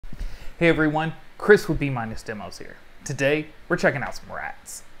Hey everyone, Chris with B- Demos here. Today, we're checking out some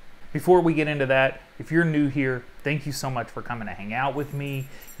rats. Before we get into that, if you're new here, thank you so much for coming to hang out with me.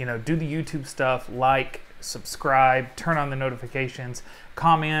 You know, do the YouTube stuff, like, subscribe, turn on the notifications,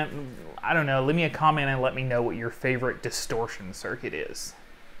 comment, I don't know, leave me a comment and let me know what your favorite distortion circuit is.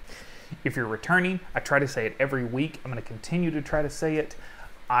 If you're returning, I try to say it every week. I'm going to continue to try to say it.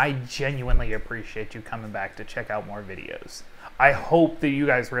 I genuinely appreciate you coming back to check out more videos. I hope that you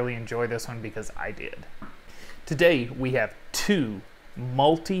guys really enjoy this one because I did. Today we have two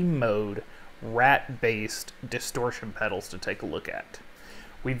multi-mode rat-based distortion pedals to take a look at.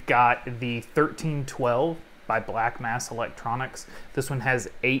 We've got the 1312 by Black Mass Electronics. This one has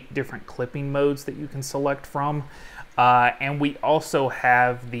 8 different clipping modes that you can select from. And we also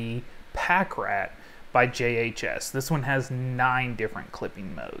have the PackRat by JHS. This one has 9 different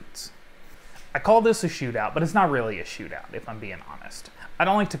clipping modes. I call this a shootout, but it's not really a shootout, if I'm being honest. I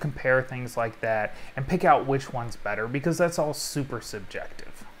don't like to compare things like that and pick out which one's better because that's all super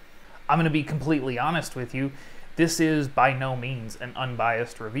subjective. I'm going to be completely honest with you. This is by no means an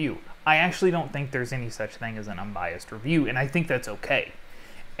unbiased review. I actually don't think there's any such thing as an unbiased review, and I think that's okay.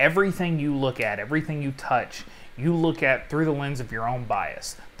 Everything you look at, everything you touch, you look at through the lens of your own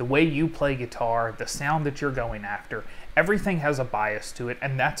bias. The way you play guitar, the sound that you're going after, everything has a bias to it,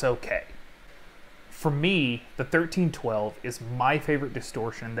 and that's okay. For me, the 1312 is my favorite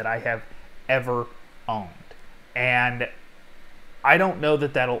distortion that I have ever owned. And I don't know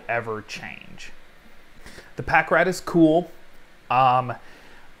that that'll ever change. The PackRat is cool.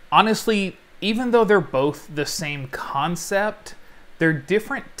 Honestly, even though they're both the same concept, they're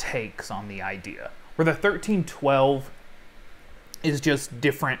different takes on the idea. Where the 1312 is just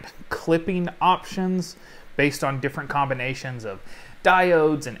different clipping options based on different combinations of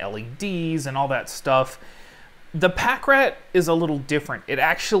diodes and LEDs and all that stuff. The PackRat is a little different. It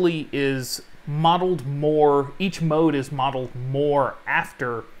actually is modeled more, each mode is modeled more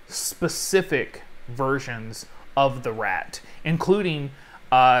after specific versions of the rat, including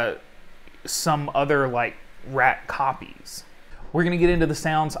some other like rat copies. We're going to get into the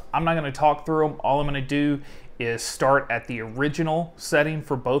sounds. I'm not going to talk through them. All I'm going to do is start at the original setting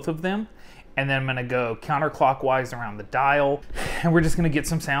for both of them, and then I'm going to go counterclockwise around the dial, and we're just going to get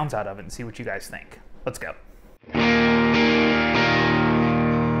some sounds out of it and see what you guys think. Let's go.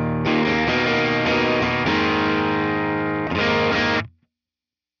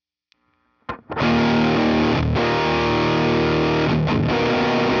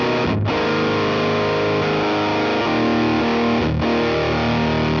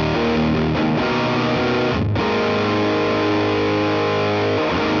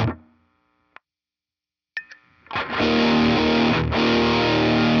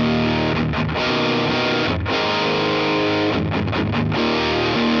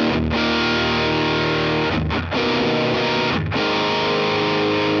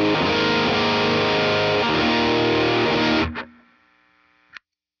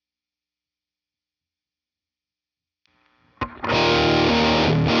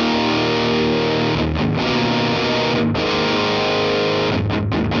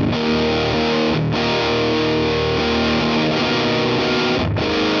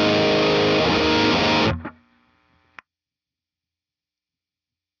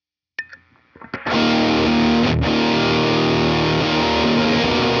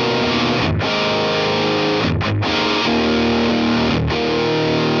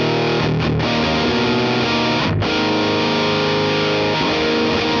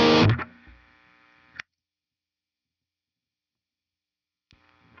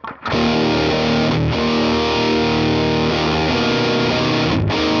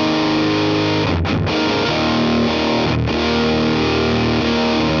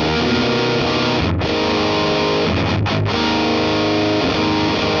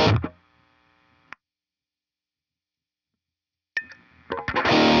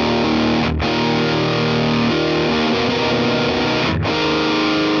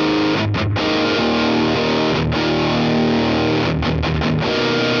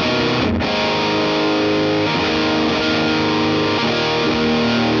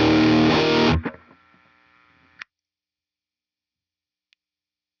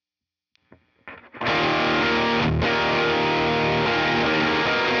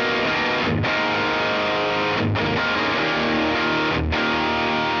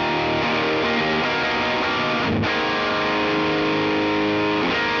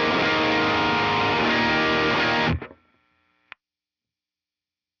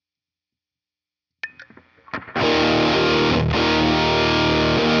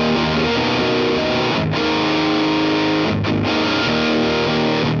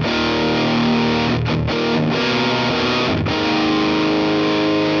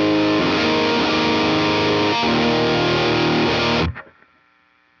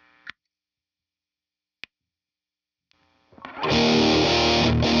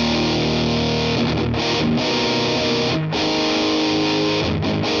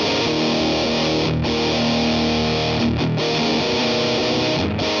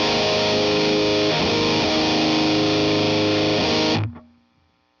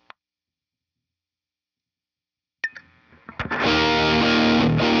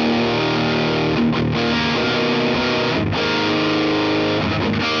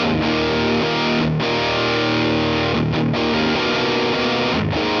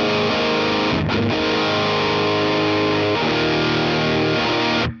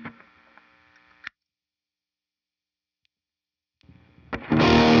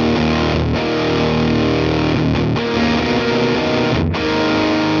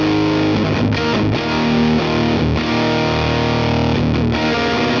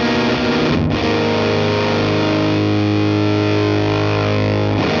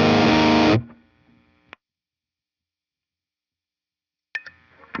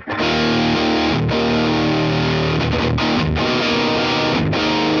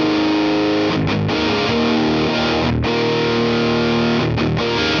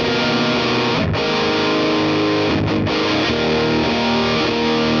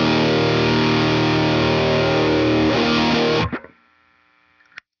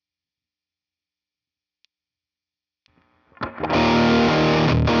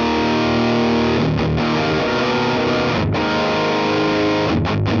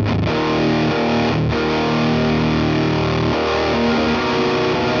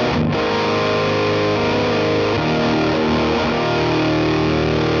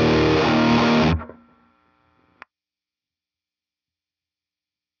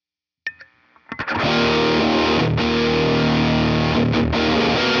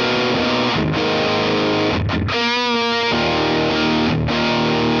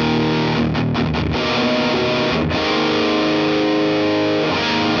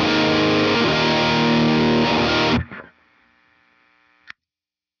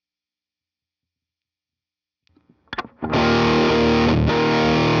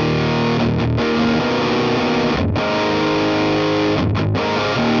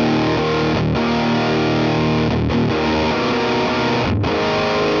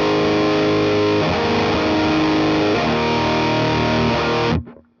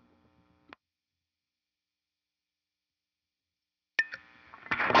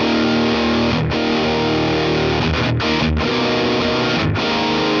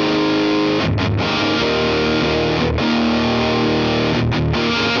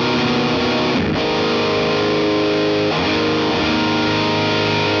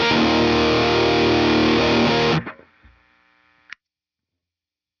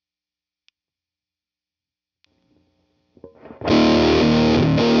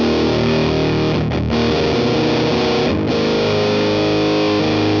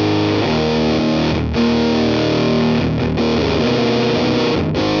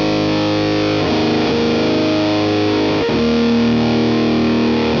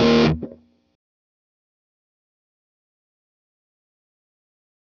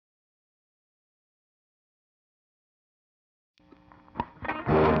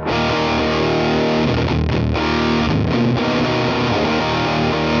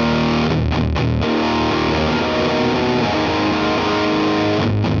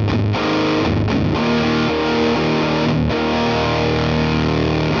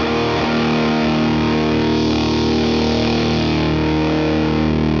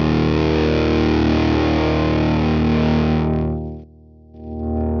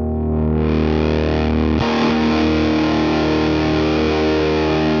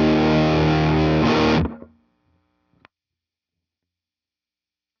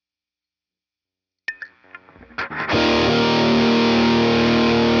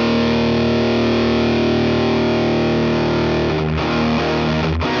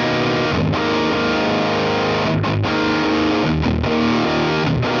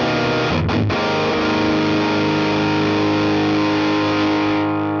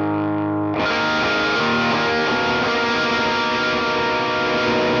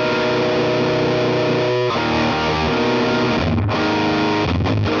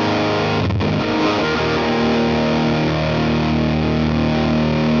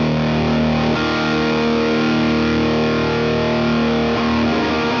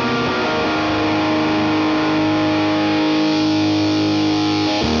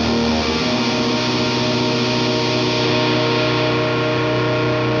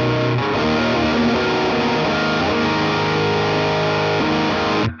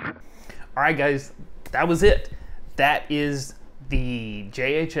 right, guys, that was it. That is the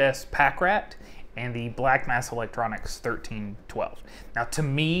JHS PackRat and the Black Mass Electronics 1312. Now, to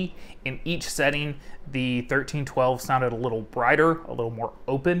me, in each setting, the 1312 sounded a little brighter, a little more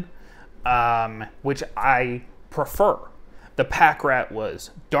open, which I prefer. The PackRat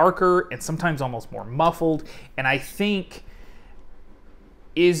was darker and sometimes almost more muffled, and I think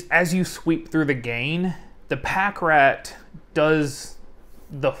as you sweep through the gain, the PackRat does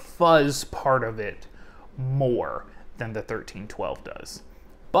the fuzz part of it more than the 1312 does.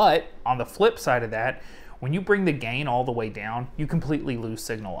 But on the flip side of that, when you bring the gain all the way down, you completely lose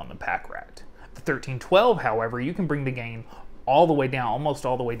signal on the PackRat. The 1312, however, you can bring the gain all the way down, almost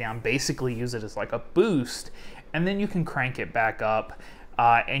all the way down, basically use it as like a boost, and then you can crank it back up,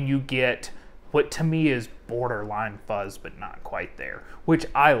 and you get what to me is borderline fuzz, but not quite there, which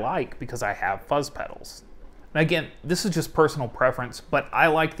I like because I have fuzz pedals. Now again, this is just personal preference, but I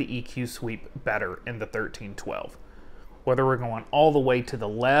like the EQ sweep better in the 1312. Whether we're going all the way to the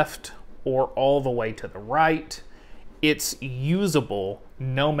left or all the way to the right, it's usable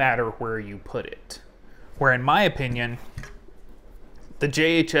no matter where you put it. Where in my opinion, the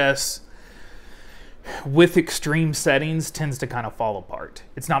JHS with extreme settings tends to kind of fall apart.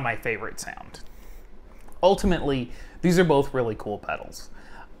 It's not my favorite sound. Ultimately, these are both really cool pedals.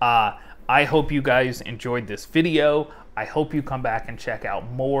 I hope you guys enjoyed this video. I hope you come back and check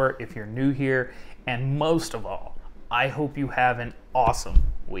out more if you're new here. And most of all, I hope you have an awesome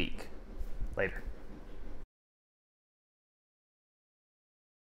week. Later.